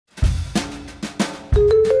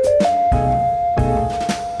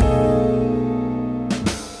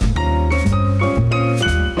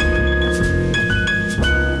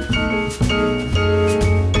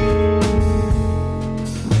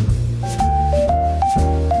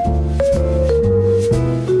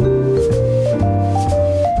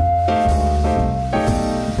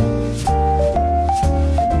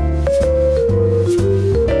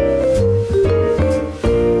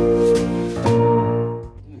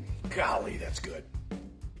Golly, that's good.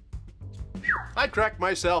 I cracked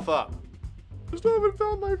myself up. I still haven't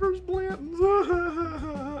found my first Blanton's.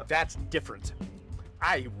 That's different.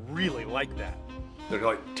 I really like that. They're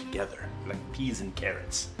like together, like peas and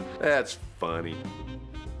carrots. That's funny.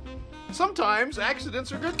 Sometimes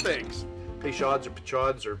accidents are good things. Peychauds or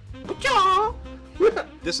Pechauds or Pechaw.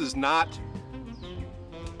 This is not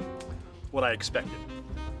what I expected.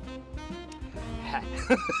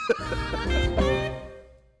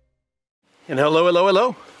 And hello, hello,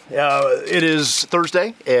 hello. It is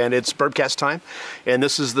Thursday, and it's Bourbcast time, and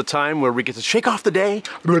this is the time where we get to shake off the day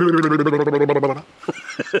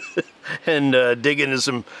and dig into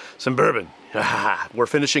some bourbon. We're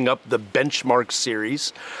finishing up the Benchmark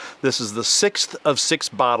series. This is the 6th of 6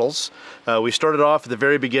 bottles. We started off at the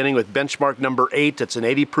very beginning with Benchmark number 8. It's an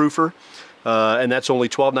 80 proofer, and that's only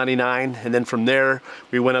 $12.99. And then from there,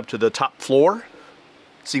 we went up to the top floor.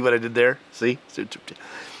 See what I did there? See?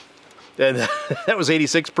 And that was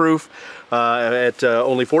 86 proof at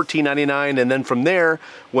only $14.99, and then from there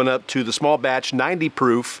went up to the small batch 90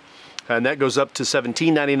 proof, and that goes up to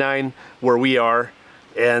 $17.99 where we are.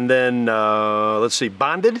 And then let's see,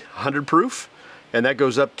 bonded 100 proof, and that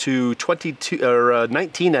goes up to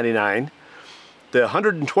 $19.99. The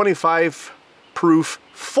 125 proof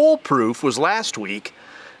full proof was last week,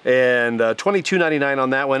 and $22.99 on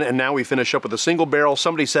that one. And now we finish up with a single barrel.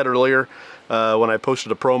 Somebody said earlier when I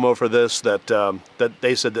posted a promo for this that that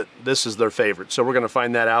they said that this is their favorite, so we're going to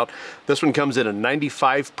find that out. This one comes in a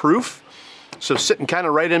 95 proof, so sitting kind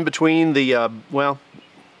of right in between the well,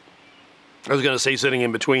 I was going to say sitting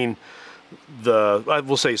in between the, I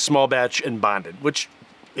will say, small batch and bonded, which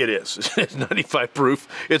it is. It's 95 proof.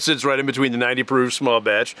 It sits right in between the 90 proof small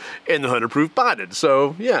batch and the 100 proof bonded.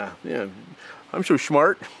 So yeah, I'm so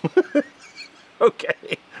smart.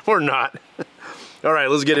 Okay, or not. All right,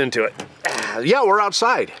 let's get into it. Yeah, we're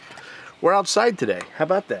outside. We're outside today. How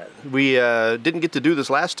about that? We didn't get to do this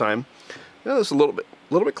last time. Well, it's a little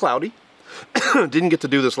bit cloudy. Didn't get to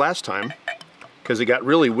do this last time because it got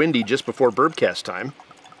really windy just before Bourbcast time.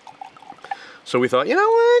 So we thought, you know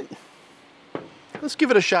what? Let's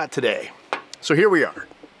give it a shot today. So here we are.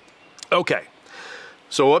 Okay.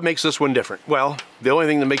 So what makes this one different? Well, the only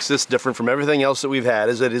thing that makes this different from everything else that we've had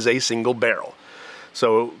is it is a single barrel.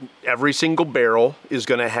 So every single barrel is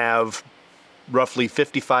going to have roughly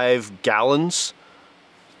 55 gallons,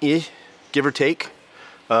 give or take,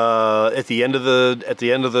 at the end of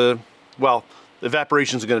the, well,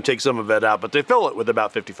 evaporation is going to take some of that out, but they fill it with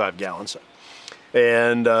about 55 gallons.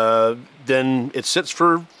 And then it sits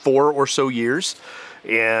for 4 or so years,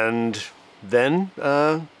 and then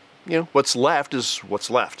you know, what's left is what's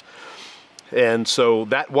left. And so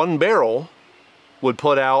that one barrel would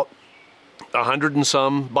put out 100 and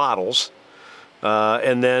some bottles,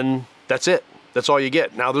 and then that's it. That's all you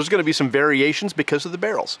get. Now there's going to be some variations because of the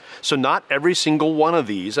barrels. So not every single one of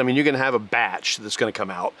these, I mean, you're going to have a batch that's going to come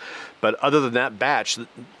out, but other than that batch,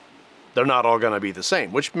 they're not all going to be the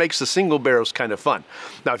same, which makes the single barrels kind of fun.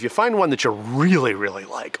 Now, if you find one that you really, really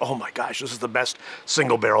like, oh my gosh, this is the best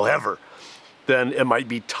single barrel ever, then it might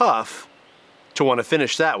be tough to want to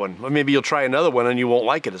finish that one. Or maybe you'll try another one and you won't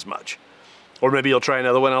like it as much. Or maybe you'll try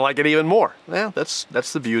another one and like it even more. Yeah, that's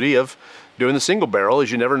the beauty of doing the single barrel,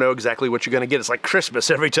 is you never know exactly what you're going to get. It's like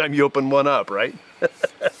Christmas every time you open one up, right?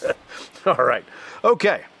 All right.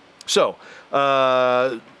 Okay. So,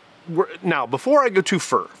 now, before I go too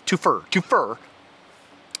far,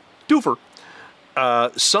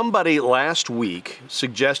 somebody last week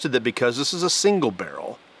suggested that because this is a single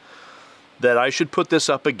barrel, that I should put this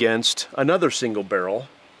up against another single barrel,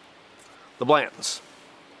 the Blanton's.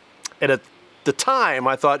 And at the time,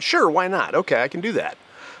 I thought, sure, why not? Okay, I can do that.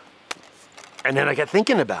 And then I got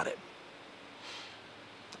thinking about it.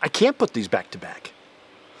 I can't put these back to back.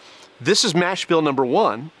 This is mash bill number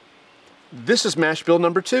 1. This is mash bill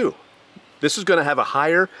number 2. This is going to have a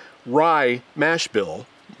higher rye mash bill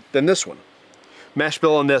than this one. Mash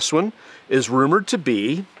bill on this one is rumored to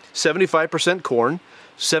be 75% corn,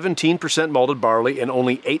 17% malted barley, and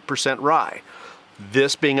only 8% rye.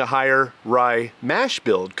 This being a higher rye mash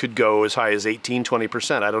bill could go as high as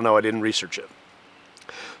 18-20%. I don't know, I didn't research it.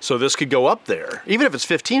 So this could go up there. Even if it's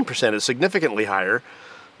 15%, it's significantly higher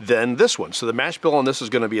than this one. So the mash bill on this is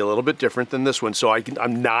going to be a little bit different than this one. So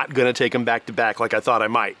I'm not going to take them back to back like I thought I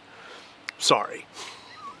might. Sorry.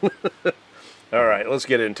 All right, let's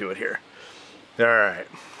get into it here. All right.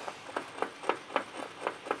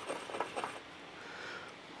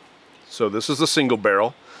 So this is the single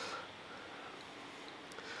barrel.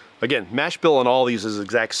 Again, mash bill on all these is the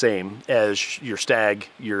exact same as your Stag,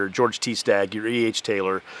 your George T. Stag, your E.H.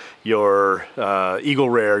 Taylor, your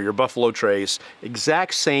Eagle Rare, your Buffalo Trace.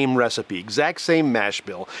 Exact same recipe, exact same mash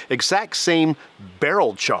bill, exact same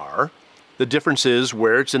barrel char. The difference is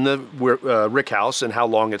where it's in the rick house and how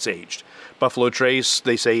long it's aged. Buffalo Trace,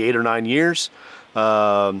 they say 8 or 9 years. You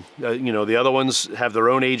know, the other ones have their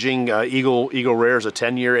own aging. Eagle Rare is a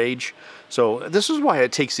 10-year age. So this is why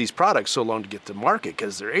it takes these products so long to get to market,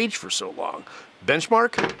 because they're aged for so long.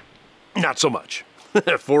 Benchmark, not so much.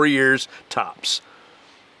 4 years tops.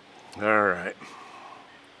 All right.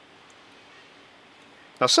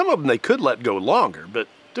 Now some of them they could let go longer, but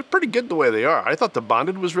they're pretty good the way they are. I thought the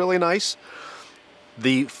bonded was really nice.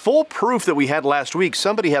 The full proof that we had last week,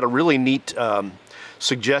 somebody had a really neat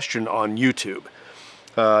suggestion on YouTube.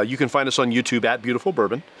 You can find us on YouTube at Beautiful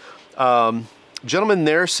Bourbon. Gentleman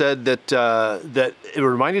there said that that it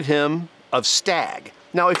reminded him of Stag.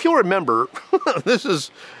 Now, if you'll remember, this is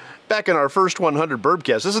back in our first 100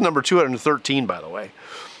 Bourbcast. This is number 213, by the way.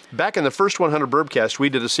 Back in the first 100 Bourbcast, we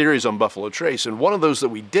did a series on Buffalo Trace, and one of those that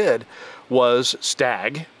we did was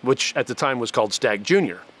Stag, which at the time was called Stag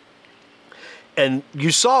Junior. And you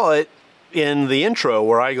saw it in the intro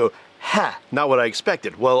where I go, ha, not what I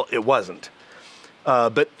expected. Well, it wasn't.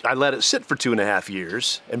 But I let it sit for 2.5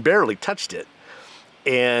 years and barely touched it.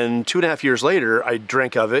 And 2.5 years later, I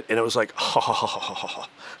drank of it, and it was like, oh,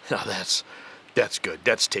 now that's good.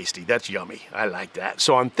 That's tasty. That's yummy. I like that.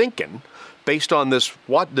 So I'm thinking, based on this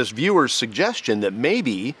viewer's suggestion, that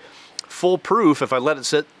maybe full proof, if I let it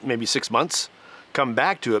sit maybe 6 months, come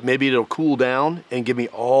back to it, maybe it'll cool down and give me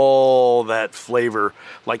all that flavor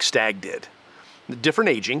like Stag did. Different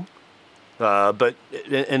aging, but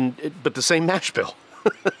the same mash bill.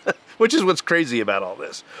 Which is what's crazy about all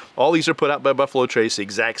this. All these are put out by Buffalo Trace, the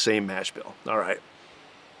exact same mash bill. All right.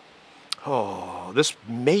 Oh, this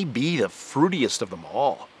may be the fruitiest of them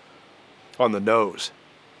all on the nose.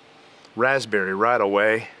 Raspberry right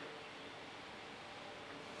away.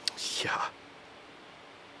 Yeah.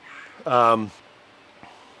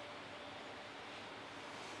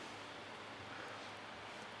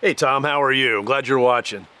 Hey, Tom, how are you? I'm glad you're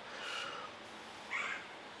watching.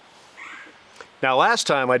 Now, last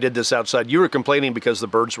time I did this outside, you were complaining because the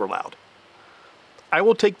birds were loud. I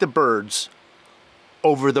will take the birds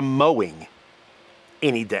over the mowing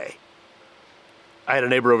any day. I had a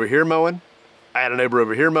neighbor over here mowing. I had a neighbor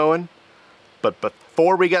over here mowing. But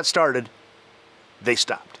before we got started, they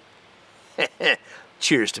stopped.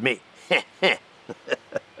 Cheers to me. All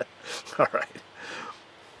right.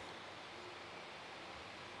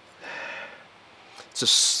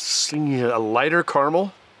 It's a lighter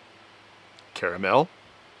caramel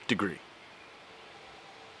degree.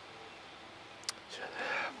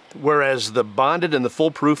 Whereas the bonded and the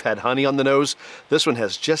full proof had honey on the nose, this one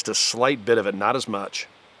has just a slight bit of it, not as much.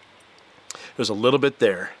 There's a little bit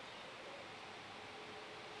there.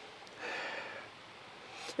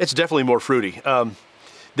 It's definitely more fruity.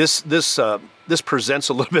 This presents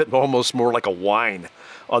a little bit almost more like a wine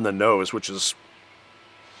on the nose, which is,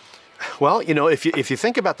 well, you know, if you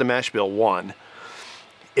think about the mash bill one,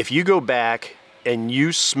 if you go back and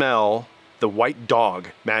you smell the White Dog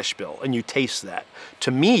mash bill and you taste that, to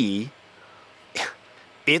me,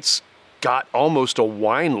 it's got almost a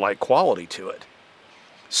wine-like quality to it.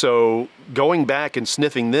 So going back and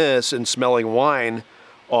sniffing this and smelling wine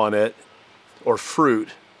on it, or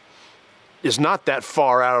fruit, is not that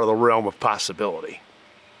far out of the realm of possibility.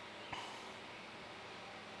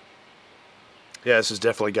 Yeah, this has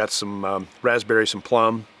definitely got some raspberry, some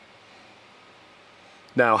plum.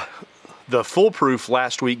 Now, the full proof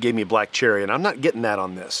last week gave me black cherry, and I'm not getting that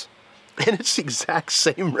on this. And it's the exact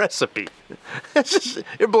same recipe.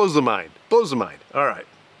 It blows the mind. Blows the mind. All right,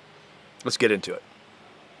 let's get into it.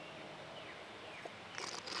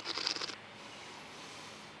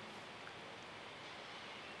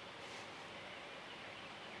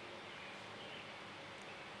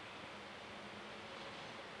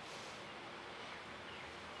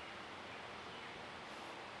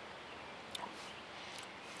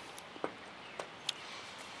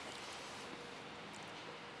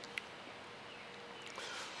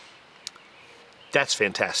 That's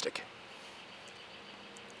fantastic.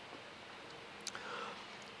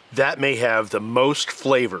 That may have the most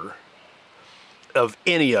flavor of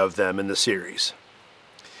any of them in the series.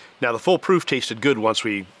 Now, the full proof tasted good once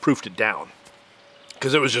we proofed it down,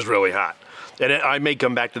 because it was just really hot. And I may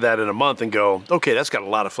come back to that in a month and go, okay, that's got a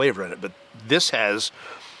lot of flavor in it, but this has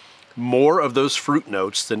more of those fruit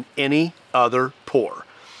notes than any other pour.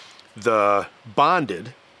 The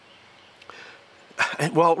bonded,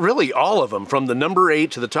 well, really all of them, from the number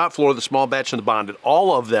 8 to the top floor, the small batch and the bonded,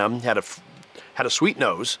 all of them had a sweet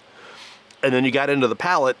nose. And then you got into the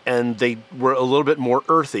palate, and they were a little bit more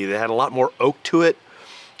earthy. They had a lot more oak to it,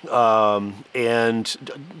 and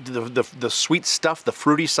the sweet stuff, the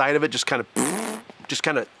fruity side of it, just kind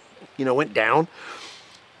of, you know, went down.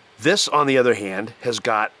 This, on the other hand, has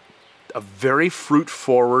got a very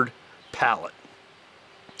fruit-forward palate.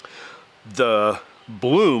 The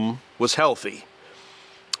bloom was healthy.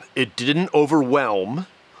 It didn't overwhelm.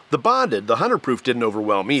 The bonded, the 100 proof, didn't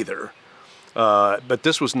overwhelm either. But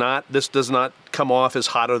this does not come off as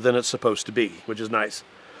hotter than it's supposed to be, which is nice.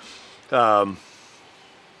 All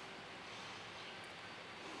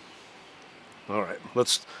right,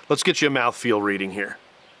 let's get you a mouthfeel reading here.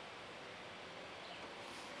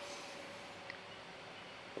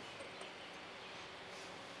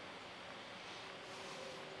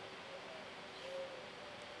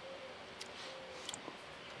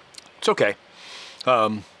 It's okay.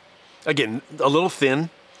 Again, a little thin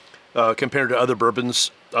compared to other bourbons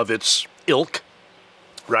of its ilk,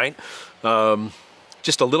 right?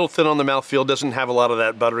 Just a little thin on the mouthfeel. Doesn't have a lot of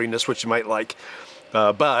that butteriness, which you might like,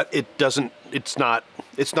 but it doesn't. It's not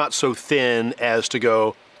so thin as to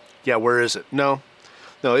go, yeah, where is it? No,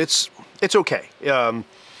 it's okay.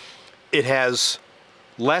 It has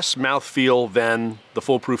less mouthfeel than the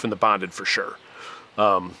full proof and the bonded for sure,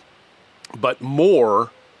 but more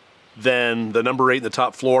than the number 8 in the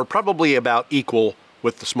top floor, probably about equal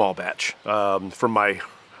with the small batch, from my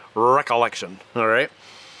recollection. All right,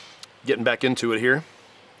 getting back into it here.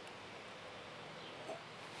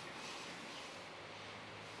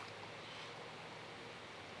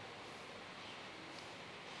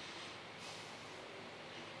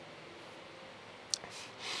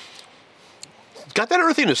 It's got that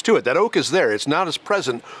earthiness to it. That oak is there. It's not as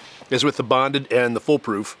present as with the bonded and the full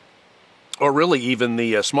proof, or really even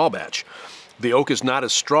the small batch. The oak is not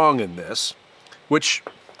as strong in this, which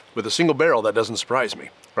with a single barrel, that doesn't surprise me,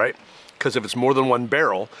 right? Because if it's more than one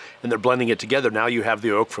barrel and they're blending it together, now you have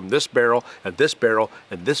the oak from this barrel and this barrel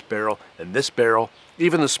and this barrel and this barrel.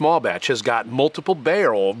 Even the small batch has got multiple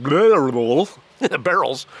barrels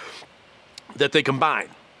that they combine.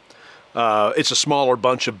 It's a smaller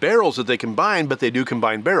bunch of barrels that they combine, but they do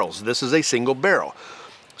combine barrels. This is a single barrel.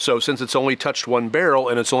 So since it's only touched one barrel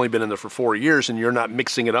and it's only been in there for 4 years and you're not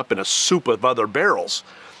mixing it up in a soup of other barrels,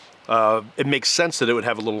 it makes sense that it would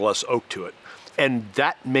have a little less oak to it. And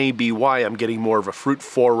that may be why I'm getting more of a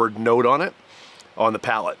fruit-forward note on it, on the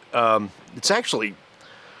palate. It's actually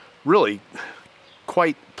really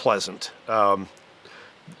quite pleasant. The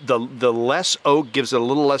less oak gives it a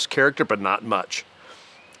little less character, but not much.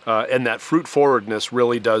 And that fruit forwardness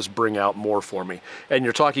really does bring out more for me. And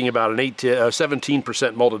you're talking about an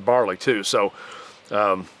 17% malted barley too. So,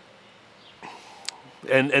 and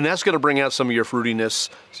that's going to bring out some of your fruitiness,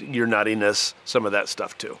 your nuttiness, some of that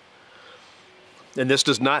stuff too. And this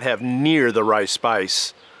does not have near the rye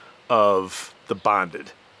spice of the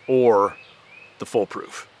bonded or the full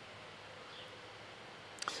proof.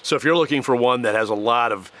 So if you're looking for one that has a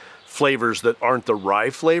lot of flavors that aren't the rye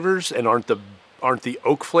flavors and aren't the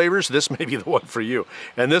oak flavors, this may be the one for you.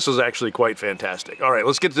 And this is actually quite fantastic. All right,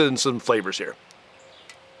 let's get into some flavors here.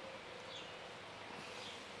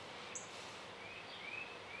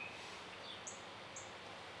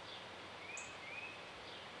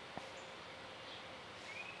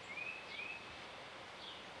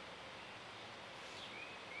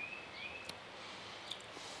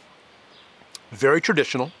 Very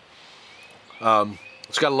traditional.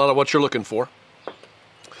 It's got a lot of what you're looking for.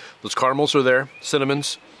 Those caramels are there,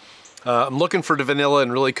 cinnamons. I'm looking for the vanilla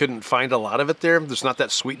and really couldn't find a lot of it there. There's not that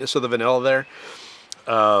sweetness of the vanilla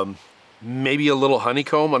there. Maybe a little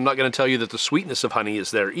honeycomb. I'm not going to tell you that the sweetness of honey is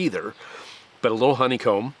there either, but a little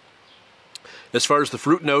honeycomb. As far as the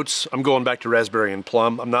fruit notes, I'm going back to raspberry and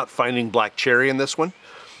plum. I'm not finding black cherry in this one,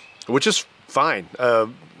 which is fine.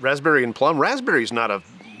 Raspberry and plum. Raspberry is not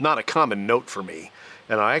a common note for me,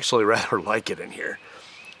 and I actually rather like it in here.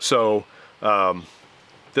 So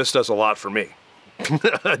this does a lot for me.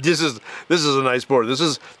 This is a nice pour. This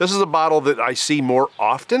is a bottle that I see more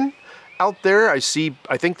often out there. I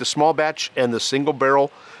think the small batch and the single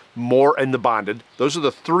barrel more, and the bonded. Those are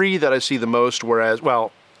the three that I see the most. Whereas,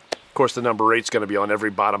 well, of course, the number 8's going to be on every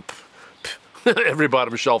bottom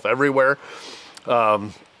shelf everywhere.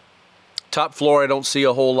 Top floor I don't see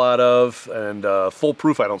a whole lot of, and full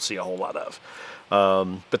proof I don't see a whole lot of.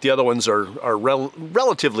 But the other ones are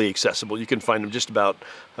relatively accessible. You can find them just about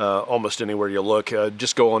almost anywhere you look.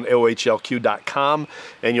 Just go on ohlq.com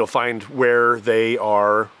and you'll find where they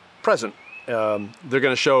are present. They're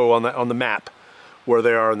going to show on the map where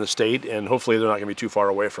they are in the state, and hopefully they're not going to be too far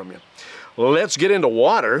away from you. Let's get into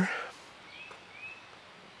water.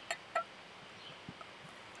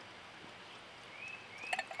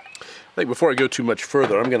 I think before I go too much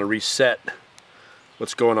further, I'm going to reset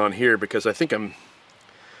what's going on here because I think I'm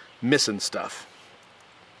missing stuff.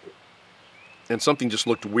 And something just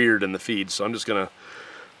looked weird in the feed, so I'm just going to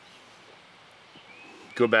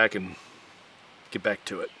go back and get back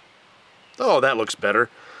to it. Oh, that looks better.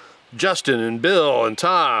 Justin and Bill and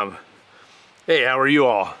Tom. Hey, how are you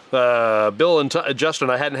all? Bill and Justin,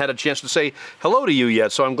 I hadn't had a chance to say hello to you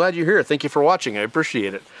yet, so I'm glad you're here. Thank you for watching. I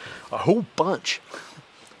appreciate it. A whole bunch.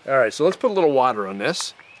 All right, so let's put a little water on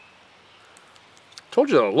this. Told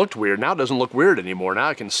you that it looked weird. Now it doesn't look weird anymore. Now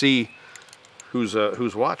I can see who's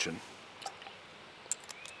watching.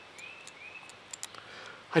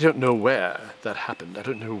 I don't know where that happened. I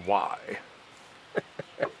don't know why.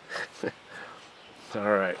 All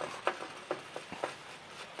right.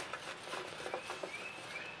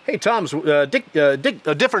 Hey, Tom's a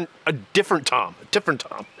different Tom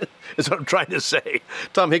is what I'm trying to say.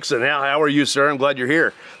 Tom Hickson, how are you, sir? I'm glad you're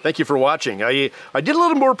here. Thank you for watching. I did a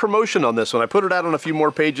little more promotion on this one. I put it out on a few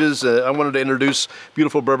more pages. I wanted to introduce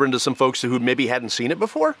Beautiful Bourbon to some folks who maybe hadn't seen it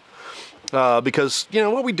before. Because, you know,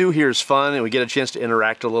 what we do here is fun, and we get a chance to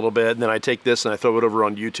interact a little bit, and then I take this and I throw it over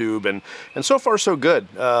on YouTube, and so far so good.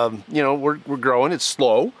 You know, we're growing. It's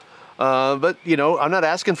slow. But, you know, I'm not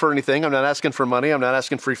asking for anything. I'm not asking for money. I'm not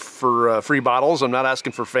asking for free bottles. I'm not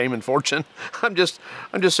asking for fame and fortune. I'm just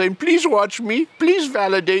saying, please watch me. Please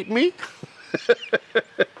validate me.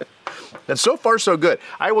 And so far, so good.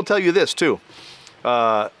 I will tell you this, too.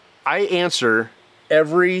 I answer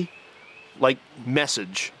every,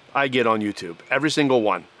 message I get on YouTube. Every single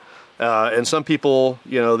one. And some people,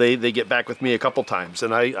 you know, they get back with me a couple times,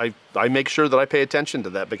 and I make sure that I pay attention to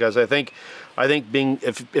that, because I think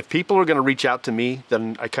if people are going to reach out to me,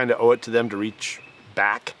 then I kind of owe it to them to reach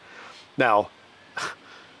back. Now,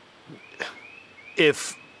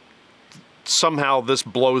 if somehow this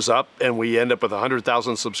blows up and we end up with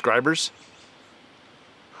 100,000 subscribers,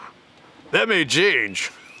 that may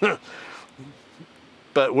change.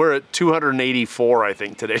 But we're at 284, I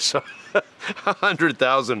think, today, so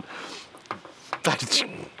 100,000.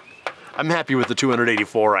 I'm happy with the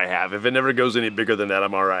 284 I have. If it never goes any bigger than that,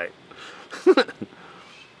 I'm all right.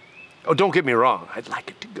 Oh, don't get me wrong. I'd like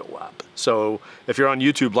it to go up. So if you're on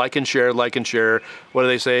YouTube, like and share, like and share. What do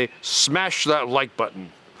they say? Smash that like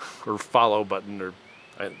button or follow button. Or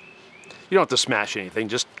you don't have to smash anything.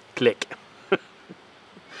 Just click.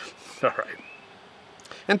 All right.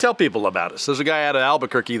 And tell people about us. There's a guy out of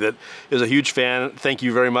Albuquerque that is a huge fan. Thank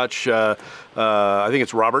you very much. I think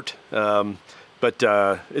it's Robert. But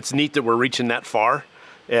it's neat that we're reaching that far.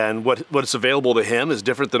 And what's available to him is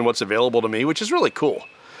different than what's available to me, which is really cool.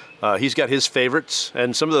 He's got his favorites,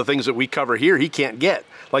 and some of the things that we cover here he can't get.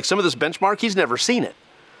 Like some of this benchmark, he's never seen it.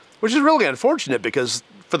 Which is really unfortunate, because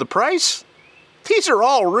for the price, these are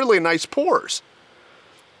all really nice pours.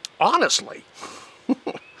 Honestly.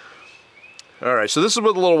 All right, so this is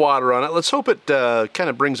with a little water on it. Let's hope it kind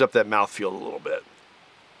of brings up that mouthfeel a little bit.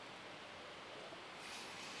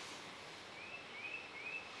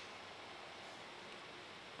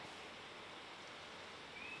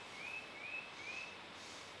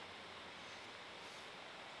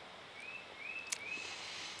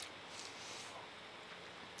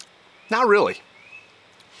 Not really.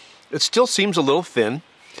 It still seems a little thin.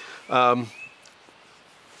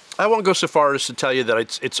 I won't go so far as to tell you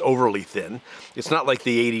that it's overly thin. It's not like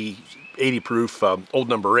the 80 proof Old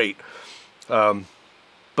No. 8,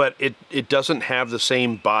 but it doesn't have the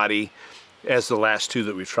same body as the last two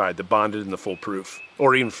that we've tried, the bonded and the full proof,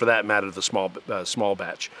 or even for that matter, the small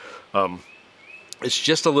batch. It's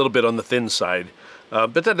just a little bit on the thin side,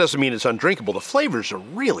 but that doesn't mean it's undrinkable. The flavors are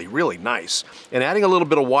really, really nice, and adding a little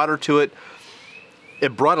bit of water to it,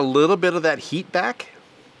 it brought a little bit of that heat back.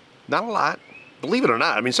 Not a lot. Believe it or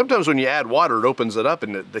not, I mean, sometimes when you add water, it opens it up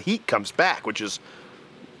and the heat comes back, which is,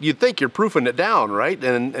 you'd think you're proofing it down, right?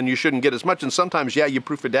 And you shouldn't get as much, and sometimes, yeah, you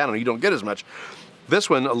proof it down and you don't get as much. This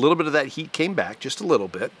one, a little bit of that heat came back, just a little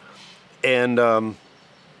bit, and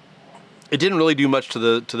it didn't really do much to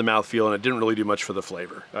the mouthfeel, and it didn't really do much for the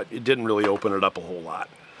flavor. It didn't really open it up a whole lot.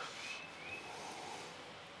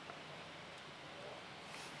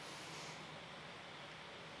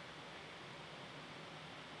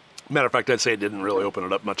 Matter of fact, I'd say it didn't really open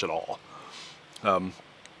it up much at all.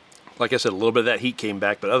 Like I said, a little bit of that heat came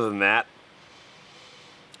back, but other than that,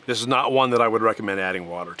 this is not one that I would recommend adding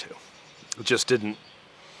water to. It just didn't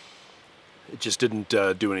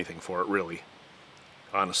do anything for it, really,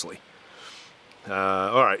 honestly.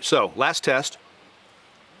 All right, so last test.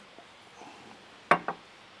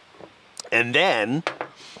 And then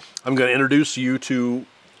I'm going to introduce you to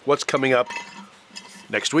what's coming up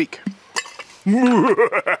next week.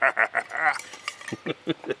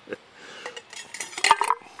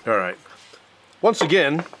 All right. Once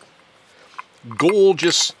again,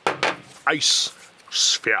 gorgeous ice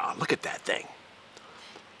sphere. Look at that thing.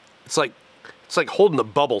 It's like holding the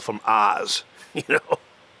bubble from Oz, you know.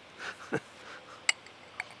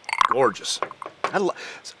 Gorgeous.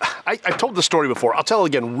 I told the story before. I'll tell it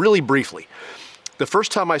again really briefly. The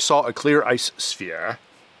first time I saw a clear ice sphere,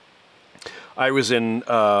 I was in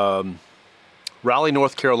Raleigh,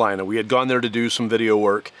 North Carolina. We had gone there to do some video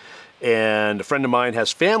work, and a friend of mine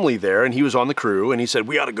has family there, and he was on the crew, and he said,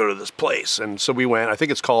 we ought to go to this place. And so we went. I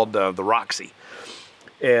think it's called the Roxy.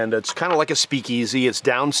 And it's kind of like a speakeasy. It's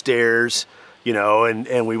downstairs, you know,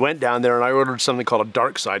 and we went down there, and I ordered something called a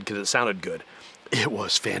dark side because it sounded good. It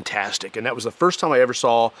was fantastic. And that was the first time I ever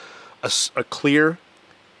saw a clear,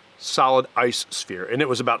 solid ice sphere. And it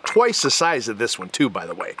was about twice the size of this one, too, by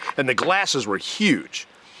the way. And the glasses were huge.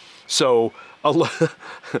 So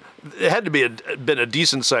it had to be been a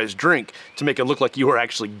decent-sized drink to make it look like you were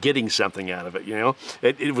actually getting something out of it, you know?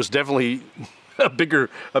 It was definitely a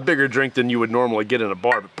bigger drink than you would normally get in a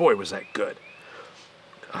bar, but boy, was that good.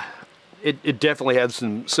 It definitely had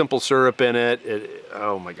some simple syrup in it.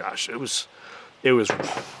 Oh my gosh, it was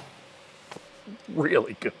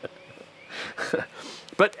really good.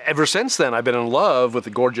 But ever since then, I've been in love with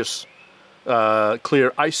the gorgeous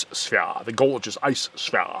clear ice sphere, the gorgeous ice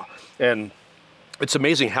sphere. And it's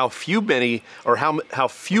amazing how few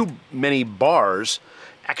many bars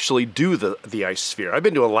actually do the ice sphere. I've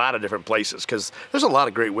been to a lot of different places because there's a lot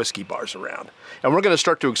of great whiskey bars around. And we're going to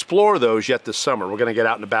start to explore those yet this summer. We're going to get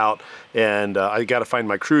out and about, and I got to find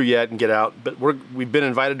my crew yet and get out. But we've been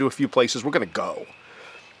invited to a few places. We're going to go.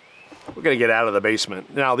 We're going to get out of the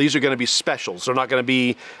basement. Now, these are going to be specials. They're not going to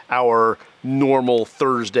be our normal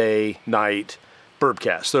Thursday night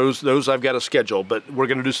Bourbcast. Those I've got to schedule, but we're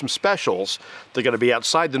going to do some specials. They're going to be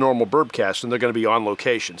outside the normal Bourbcast, and they're going to be on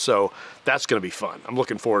location. So that's going to be fun. I'm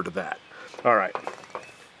looking forward to that. All right.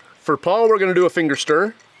 For Paul, we're going to do a finger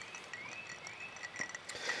stir.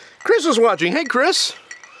 Chris is watching. Hey, Chris.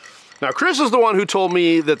 Now, Chris is the one who told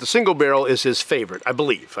me that the single barrel is his favorite, I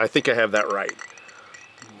believe. I think I have that right.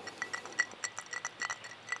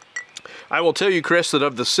 I will tell you, Chris, that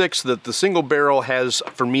of the 6, that the single barrel has,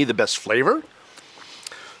 for me, the best flavor.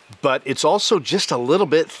 But it's also just a little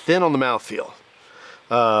bit thin on the mouthfeel.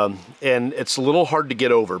 And it's a little hard to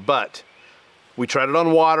get over. But we tried it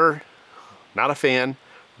on water. Not a fan.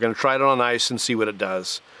 We're going to try it on ice and see what it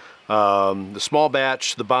does. The small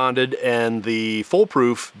batch, the bonded, and the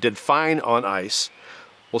foolproof did fine on ice.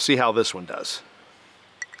 We'll see how this one does.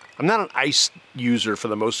 I'm not an ice user for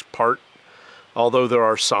the most part, although there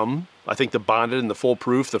are some. I think the bonded and the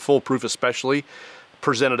foolproof especially,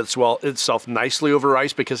 presented itself nicely over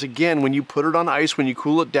ice because, again, when you put it on ice, when you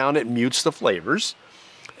cool it down, it mutes the flavors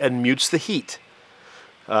and mutes the heat.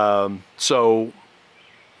 So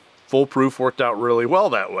foolproof worked out really well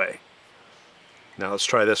that way. Now let's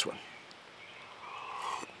try this one.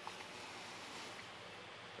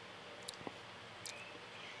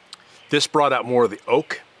 This brought out more of the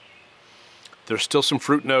oak. There's still some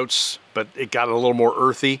fruit notes, but it got a little more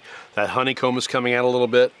earthy. That honeycomb is coming out a little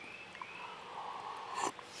bit.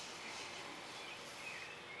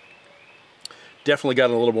 Definitely got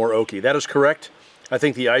a little more oaky. That is correct. I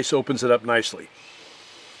think the ice opens it up nicely.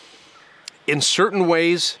 In certain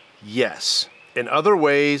ways, yes. In other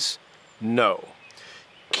ways, no.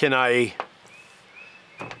 Can I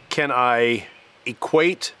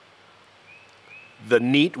equate the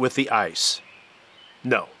neat with the ice?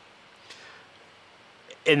 No.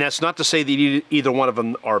 And that's not to say that either one of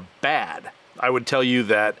them are bad. I would tell you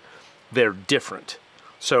that they're different.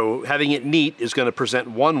 So having it neat is going to present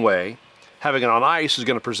one way. Having it on ice is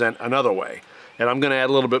going to present another way. And I'm going to add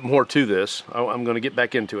a little bit more to this. I'm going to get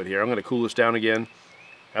back into it here. I'm going to cool this down again.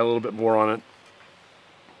 Add a little bit more on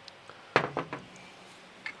it.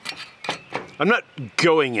 I'm not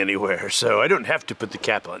going anywhere, so I don't have to put the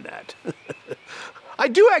cap on that. I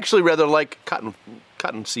do actually rather like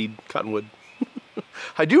cottonwood.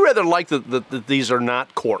 I do rather like that these are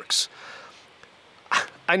not corks.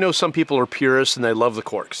 I know some people are purists and they love the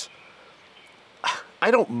corks.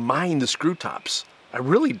 I don't mind the screw tops. I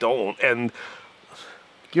really don't. And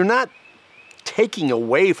you're not taking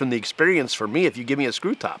away from the experience for me if you give me a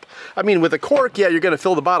screw top. I mean, with a cork, yeah, you're going to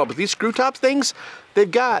fill the bottle. But these screw top things, they've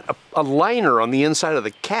got a liner on the inside of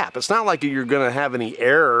the cap. It's not like you're going to have any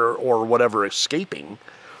air or whatever escaping.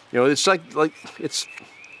 You know, it's like it's.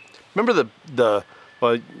 Remember well,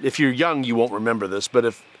 if you're young, you won't remember this. But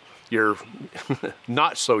if you're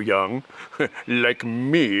not so young, like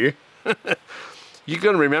me, you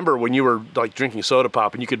can remember when you were like drinking soda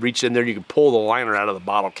pop and you could reach in there and you could pull the liner out of the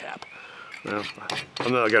bottle cap. Well,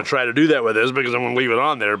 I'm not going to try to do that with this because I'm going to leave it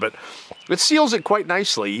on there, but it seals it quite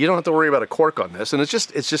nicely. You don't have to worry about a cork on this, and it's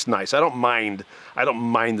just nice. I don't mind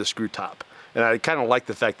the screw top, and I kind of like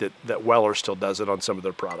the fact that Weller still does it on some of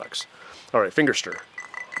their products. All right, finger stir.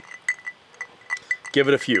 Give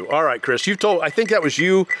it a few. All right, Chris, I think that was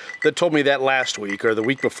you that told me that last week or the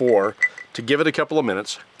week before to give it a couple of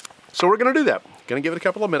minutes. So we're going to do that. Going to give it a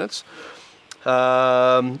couple of minutes.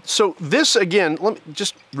 So this again,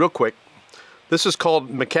 just real quick. This is called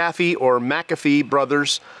McAfee or McAfee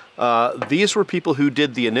Brothers. These were people who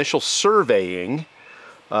did the initial surveying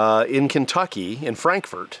in Kentucky, in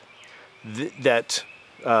Frankfort, that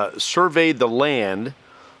surveyed the land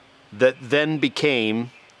that then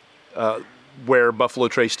became where Buffalo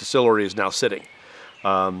Trace Distillery is now sitting.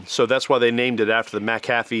 So that's why they named it after the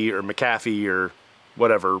McAfee or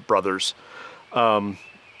whatever brothers.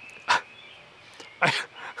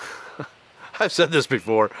 I've said this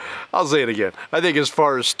before. I'll say it again. I think as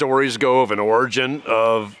far as stories go of an origin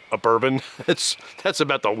of a bourbon, that's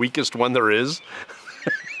about the weakest one there is.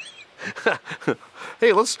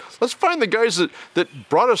 Hey, let's find the guys that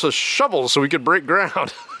brought us a shovel so we could break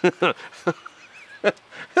ground. I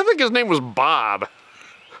think his name was Bob.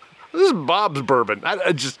 This is Bob's bourbon.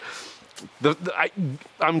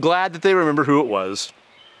 I'm glad that they remember who it was.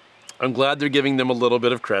 I'm glad they're giving them a little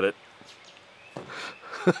bit of credit.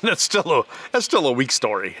 That's still a weak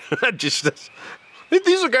story. These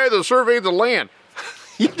are guys that surveyed the land.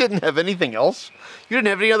 You didn't have anything else. You didn't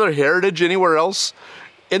have any other heritage anywhere else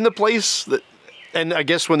in the place that. And I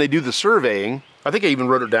guess when they do the surveying, I think I even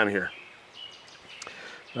wrote it down here.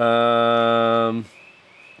 Did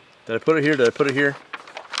I put it here? Did I put it here?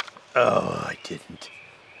 Oh, I didn't.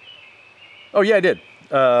 Oh yeah, I did.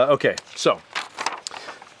 Okay, so.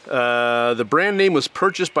 The brand name was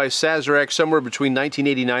purchased by Sazerac somewhere between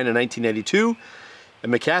 1989 and 1992,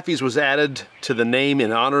 and McAfee's was added to the name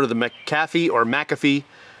in honor of the McAfee or McAfee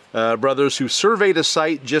brothers who surveyed a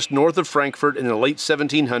site just north of Frankfort in the late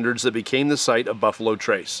 1700s that became the site of Buffalo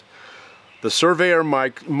Trace. The surveyor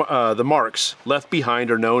the marks left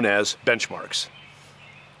behind are known as benchmarks.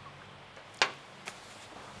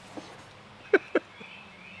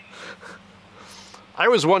 I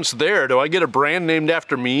was once there. Do I get a brand named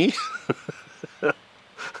after me?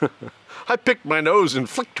 I picked my nose and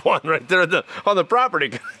flicked one right there on the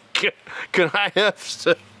property. Can I have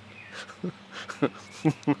some?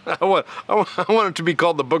 I want it to be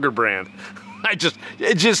called the Booger brand.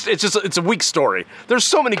 It's a weak story. There's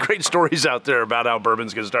so many great stories out there about how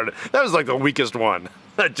bourbons get started. That was like the weakest one.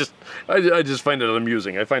 I just find it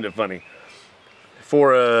amusing. I find it funny.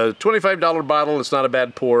 For a $25 bottle, it's not a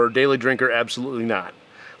bad pour. Daily drinker, absolutely not.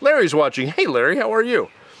 Larry's watching. Hey, Larry, how are you?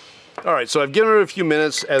 All right, so I've given it a few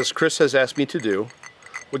minutes, as Chris has asked me to do.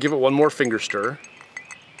 We'll give it one more finger stir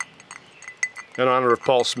in honor of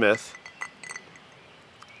Paul Smith,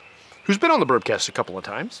 who's been on the Bourbcast a couple of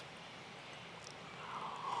times.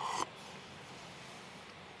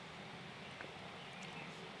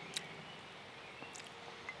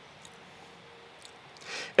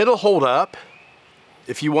 It'll hold up.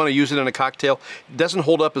 If you want to use it in a cocktail, it doesn't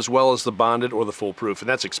hold up as well as the bonded or the full proof, and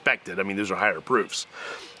that's expected. I mean, those are higher proofs.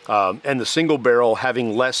 And the single barrel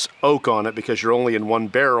having less oak on it because you're only in one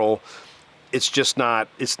barrel, it's just not,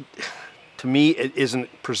 to me, it isn't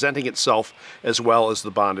presenting itself as well as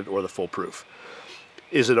the bonded or the full proof.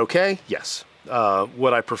 Is it okay? Yes.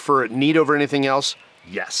 Would I prefer it neat over anything else?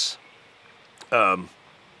 Yes.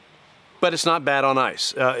 But it's not bad on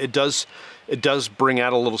ice. It does bring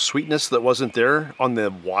out a little sweetness that wasn't there on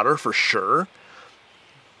the water for sure.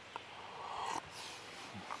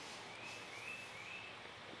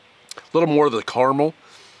 A little more of the caramel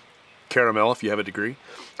if you have a degree.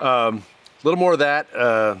 A little more of that,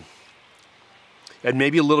 and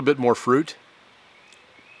maybe a little bit more fruit.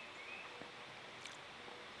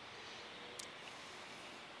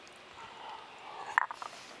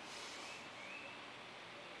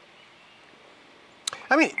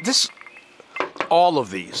 I mean, all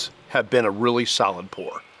of these have been a really solid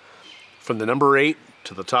pour. From the number 8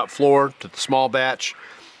 to the top floor, to the small batch,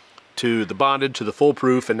 to the bonded, to the full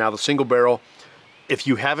proof, and now the single barrel. If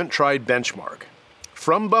you haven't tried Benchmark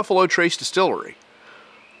from Buffalo Trace Distillery,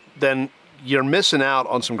 then you're missing out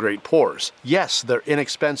on some great pours. Yes, they're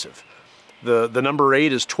inexpensive. The number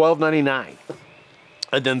 8 is $12.99.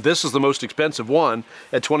 And then this is the most expensive one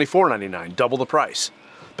at $24.99, double the price.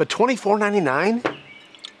 But $24.99?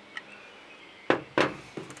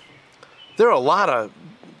 There are a lot of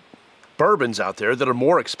bourbons out there that are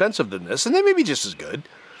more expensive than this, and they may be just as good.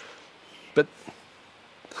 But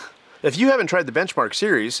if you haven't tried the Benchmark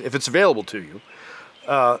series, if it's available to you,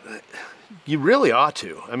 you really ought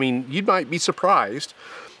to. I mean, you might be surprised,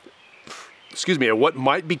 excuse me, at what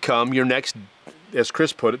might become your next, as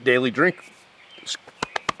Chris put it, daily drink.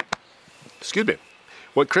 Excuse me.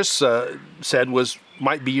 What Chris said was,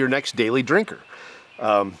 might be your next daily drinker.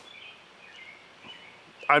 I'm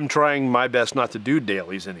trying my best not to do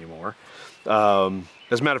dailies anymore. As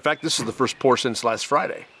a matter of fact, this is the first pour since last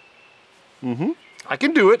Friday. I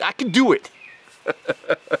can do it. I can do it.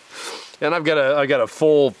 And I got a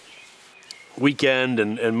full weekend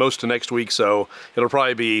and most of next week, so it'll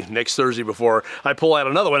probably be next Thursday before I pull out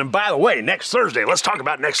another one. And by the way, next Thursday, let's talk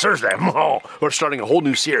about next Thursday. Oh, we're starting a whole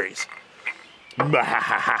new series.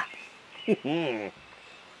 Are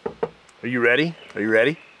you ready? Are you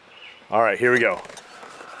ready? All right, here we go.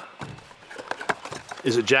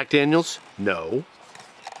 Is it Jack Daniels? No.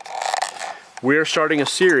 We're starting a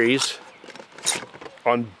series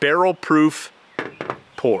on barrel-proof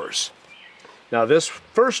pours. Now this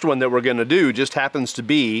first one that we're going to do just happens to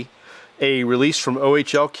be a release from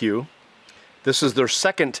OHLQ. This is their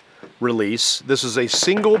second release. This is a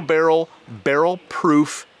single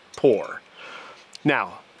barrel-proof pour.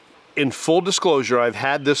 Now, in full disclosure, I've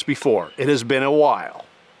had this before. It has been a while.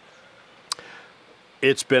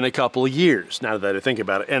 It's been a couple of years now that I think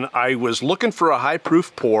about it. And I was looking for a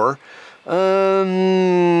high-proof pour, I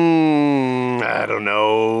don't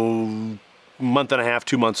know, a month and a half,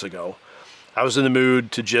 2 months ago. I was in the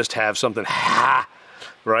mood to just have something,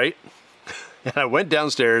 right? And I went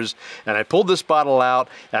downstairs and I pulled this bottle out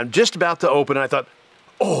and I'm just about to open it. I thought,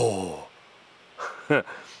 oh,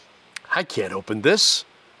 I can't open this.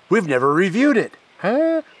 We've never reviewed it.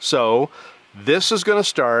 Huh? So this is going to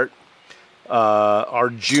start our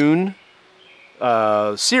June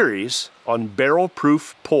series on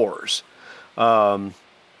barrel-proof pours.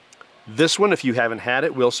 This one, if you haven't had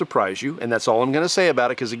it, will surprise you, and that's all I'm going to say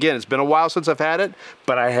about it, because again, it's been a while since I've had it,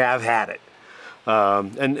 but I have had it.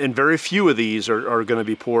 And very few of these are going to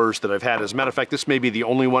be pours that I've had. As a matter of fact, this may be the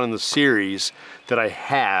only one in the series that I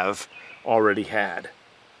have already had.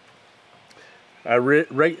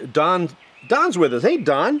 Don's with us. Hey,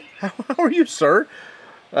 Don. How are you, sir?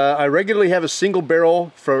 I regularly have a single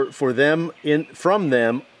barrel from them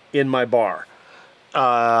in my bar.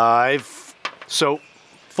 So,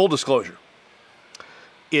 full disclosure.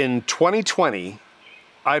 In 2020,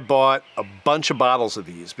 I bought a bunch of bottles of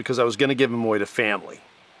these because I was going to give them away to family.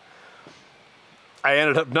 I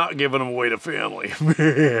ended up not giving them away to family.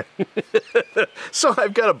 So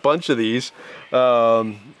I've got a bunch of these.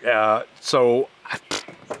 So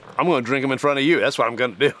I'm going to drink them in front of you. That's what I'm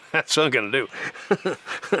going to do. That's what I'm going to do.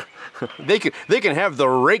 They can have the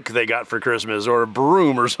rake they got for Christmas or a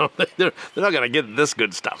broom or something. They're not going to get this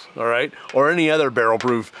good stuff, all right? Or any other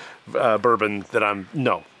barrel-proof bourbon that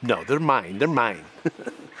no, they're mine. They're mine.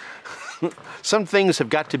 Some things have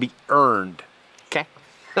got to be earned, okay?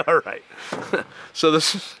 All right. So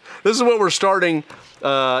this is what we're starting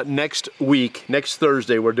next week. Next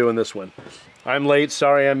Thursday, we're doing this one. I'm late.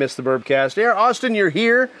 Sorry I missed the Bourbcast. Here, Austin, you're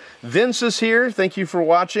here. Vince is here. Thank you for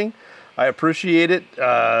watching. I appreciate it.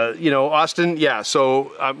 Austin, yeah,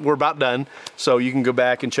 so we're about done. So you can go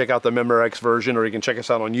back and check out the MemberX version, or you can check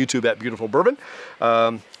us out on YouTube at Beautiful Bourbon.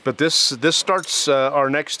 But this starts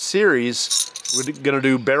our next series. We're going to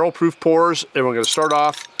do barrel-proof pours, and we're going to start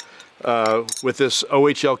off with this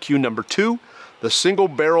OHLQ number 2, the single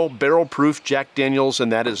barrel-proof Jack Daniels,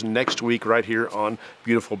 and that is next week right here on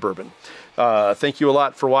Beautiful Bourbon. Thank you a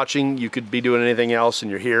lot for watching. You could be doing anything else,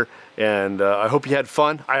 and you're here. And I hope you had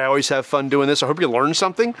fun. I always have fun doing this. I hope you learned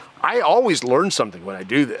something. I always learn something when I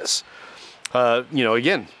do this.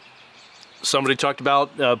 Again, somebody talked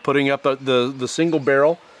about putting up the single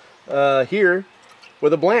barrel here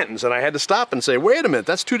with the Blantons, and I had to stop and say, wait a minute,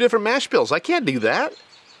 that's 2 different mash bills. I can't do that.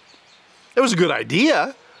 It was a good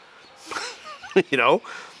idea,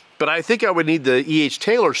 but I think I would need the E.H.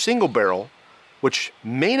 Taylor single barrel, which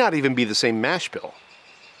may not even be the same mash bill.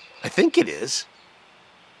 I think it is.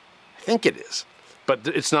 But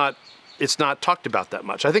it's not talked about that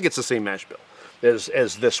much. I think it's the same mash bill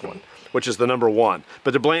as this one, which is the number 1.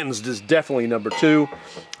 But the Blanton's is definitely number 2.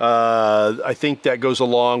 I think that goes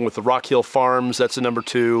along with the Rock Hill Farms. That's a number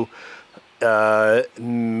 2.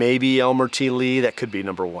 Maybe Elmer T. Lee. That could be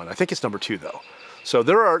number 1. I think it's number 2 though. So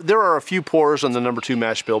there are a few pours on the number 2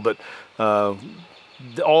 mash bill, but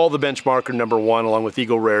all the Benchmark are number 1, along with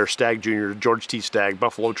Eagle Rare, Stag Jr., George T. Stag,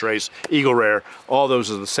 Buffalo Trace, Eagle Rare. All those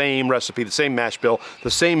are the same recipe, the same mash bill, the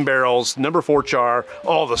same barrels, number 4 char,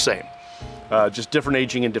 all the same. Just different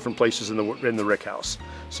aging in different places in the rick house.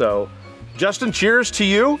 So Justin, cheers to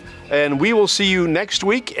you, and we will see you next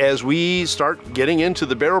week as we start getting into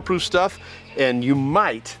the barrel proof stuff. And you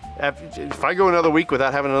might, if I go another week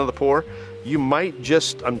without having another pour, you might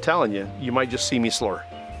just, I'm telling you, you might just see me slur.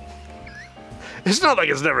 It's not like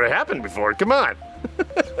it's never happened before, come on.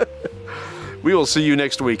 We will see you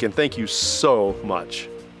next week, and thank you so much.